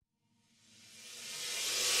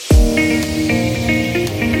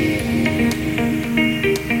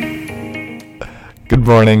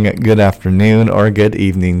morning, good afternoon, or good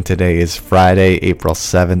evening. Today is Friday, April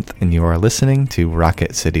 7th, and you are listening to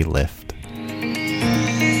Rocket City Lift.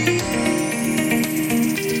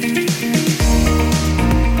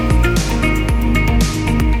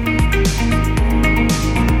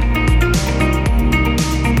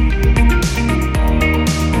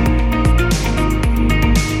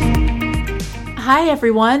 Hi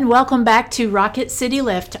everyone, welcome back to Rocket City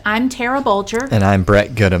Lift. I'm Tara Bolger. And I'm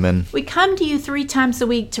Brett Goodeman. We come to you 3 times a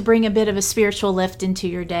week to bring a bit of a spiritual lift into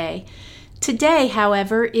your day. Today,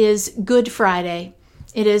 however, is Good Friday.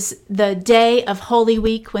 It is the day of Holy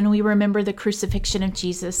Week when we remember the crucifixion of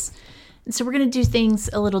Jesus. And so we're going to do things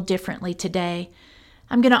a little differently today.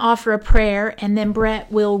 I'm going to offer a prayer, and then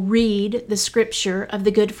Brett will read the scripture of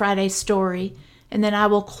the Good Friday story, and then I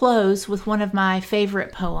will close with one of my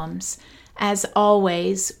favorite poems. As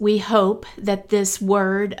always, we hope that this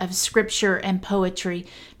word of scripture and poetry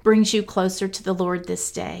brings you closer to the Lord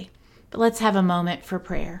this day. But let's have a moment for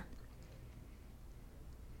prayer.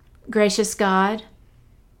 Gracious God,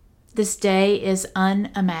 this day is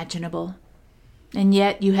unimaginable, and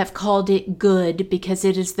yet you have called it good because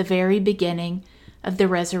it is the very beginning of the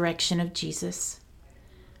resurrection of Jesus.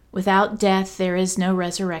 Without death, there is no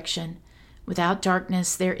resurrection. Without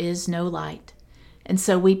darkness, there is no light. And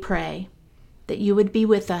so we pray that you would be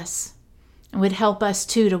with us and would help us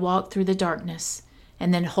too to walk through the darkness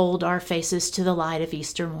and then hold our faces to the light of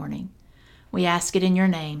Easter morning. We ask it in your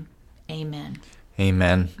name. Amen.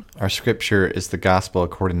 Amen. Our scripture is the Gospel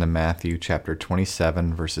according to Matthew chapter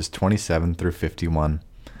 27, verses 27 through 51.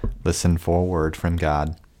 Listen for a word from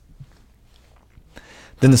God.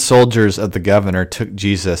 Then the soldiers of the governor took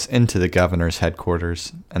Jesus into the governor's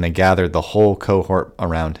headquarters, and they gathered the whole cohort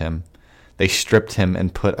around him. They stripped him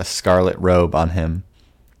and put a scarlet robe on him.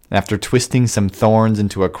 After twisting some thorns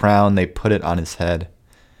into a crown, they put it on his head.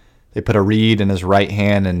 They put a reed in his right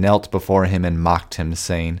hand and knelt before him and mocked him,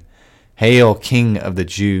 saying, "Hail, King of the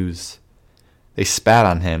Jews!" They spat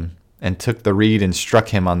on him and took the reed and struck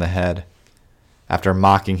him on the head. After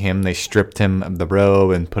mocking him, they stripped him of the robe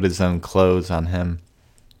and put his own clothes on him.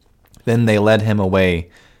 Then they led him away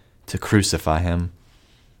to crucify him.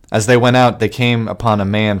 As they went out, they came upon a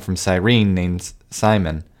man from Cyrene named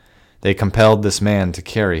Simon. They compelled this man to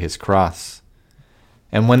carry his cross.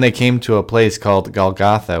 And when they came to a place called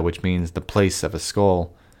Golgotha, which means the place of a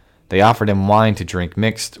skull, they offered him wine to drink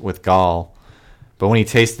mixed with gall. But when he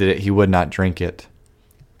tasted it, he would not drink it.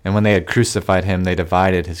 And when they had crucified him, they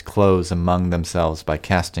divided his clothes among themselves by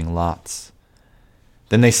casting lots.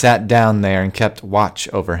 Then they sat down there and kept watch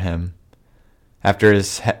over him.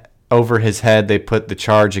 Over his head they put the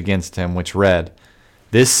charge against him, which read,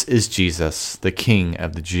 "This is Jesus, the King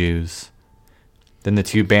of the Jews." Then the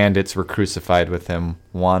 2 bandits were crucified with him,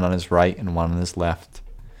 one on his right and one on his left.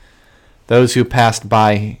 Those who passed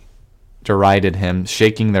by derided him,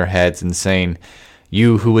 shaking their heads and saying,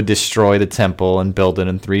 "You who would destroy the temple and build it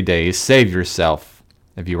in 3 days, save yourself.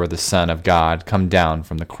 If you are the Son of God, come down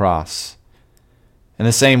from the cross." In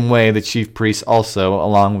the same way, the chief priests also,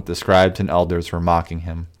 along with the scribes and elders, were mocking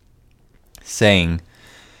him, saying,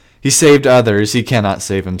 "He saved others, he cannot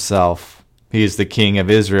save himself. He is the King of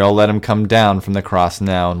Israel, let him come down from the cross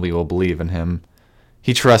now, and we will believe in him.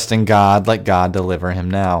 He trusts in God, let God deliver him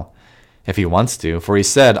now, if he wants to, for he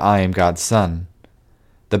said, 'I am God's son.'"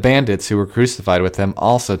 The bandits who were crucified with him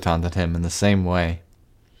also taunted him in the same way.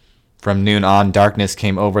 From noon on, darkness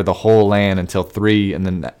came over the whole land until 3 in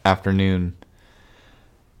the afternoon.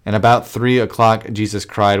 And about 3 o'clock Jesus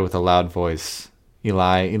cried with a loud voice,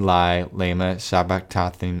 "Eli, Eli, lema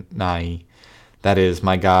sabachthani," that is,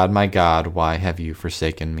 my God, why have you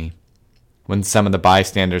forsaken me?" When some of the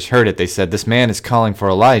bystanders heard it, they said, "This man is calling for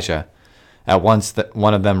Elijah." At once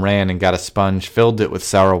one of them ran and got a sponge, filled it with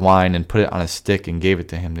sour wine, and put it on a stick and gave it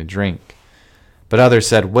to him to drink. But others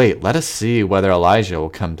said, "Wait, let us see whether Elijah will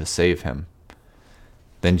come to save him."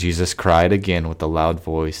 Then Jesus cried again with a loud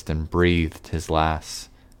voice and breathed his last.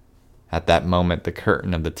 At that moment the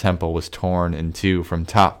curtain of the temple was torn in 2 from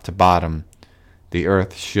top to bottom. The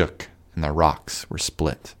earth shook and the rocks were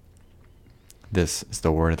split. This is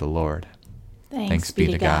the word of the Lord. Thanks be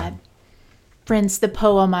to God. Friends, the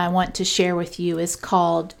poem I want to share with you is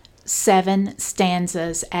called 7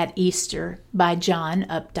 Stanzas at Easter by John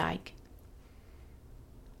Updike.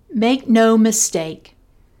 Make no mistake.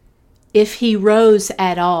 If he rose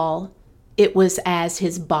at all, it was as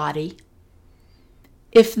his body.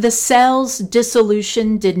 If the cell's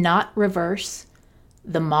dissolution did not reverse,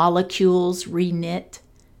 the molecules reknit,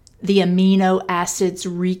 the amino acids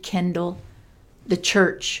rekindle, the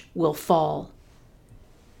church will fall.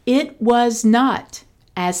 It was not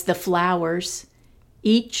as the flowers,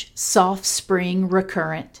 each soft spring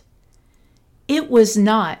recurrent. It was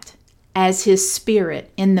not as his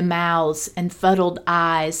spirit in the mouths and fuddled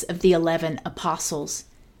eyes of the 11 apostles.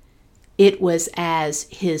 It was as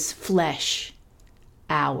his flesh,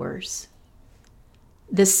 ours.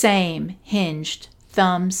 The same hinged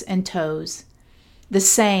thumbs and toes, the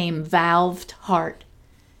same valved heart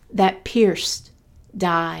that pierced,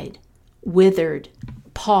 died, withered,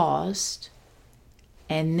 paused,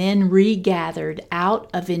 and then regathered out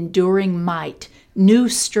of enduring might new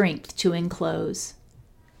strength to enclose.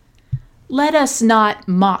 Let us not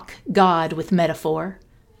mock God with metaphor,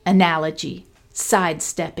 analogy,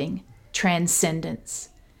 sidestepping, transcendence,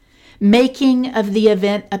 making of the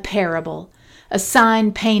event a parable, a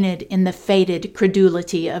sign painted in the faded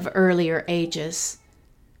credulity of earlier ages.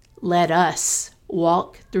 Let us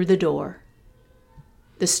walk through the door.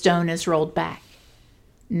 The stone is rolled back.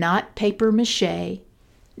 Not paper mache,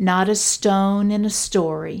 not a stone in a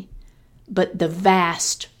story, but the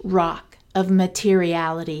vast rock of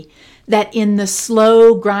materiality that in the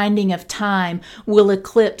slow grinding of time will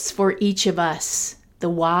eclipse for each of us the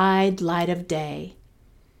wide light of day.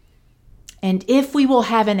 And if we will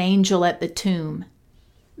have an angel at the tomb,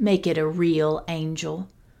 make it a real angel,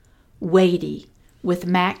 weighty with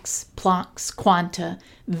Max Planck's quanta,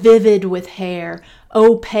 vivid with hair,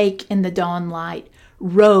 opaque in the dawn light,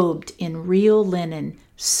 robed in real linen,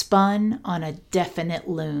 spun on a definite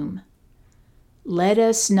loom. Let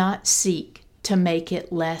us not seek to make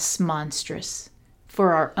it less monstrous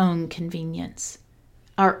for our own convenience,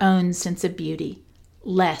 our own sense of beauty,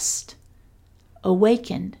 lest,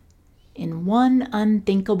 awakened in one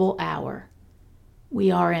unthinkable hour,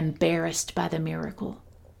 we are embarrassed by the miracle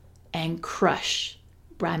and crushed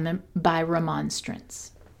by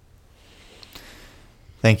remonstrance.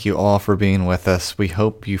 Thank you all for being with us. We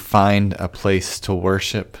hope you find a place to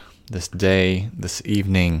worship this day, this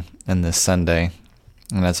evening, and this Sunday.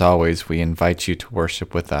 And as always, we invite you to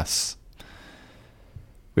worship with us.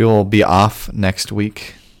 We will be off next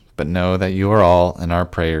week, but know that you are all in our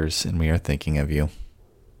prayers and we are thinking of you.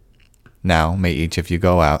 Now may each of you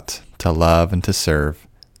go out to love and to serve,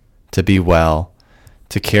 to be well,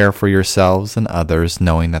 to care for yourselves and others,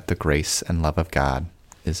 knowing that the grace and love of God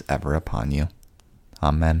is ever upon you.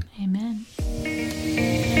 Amen. Amen.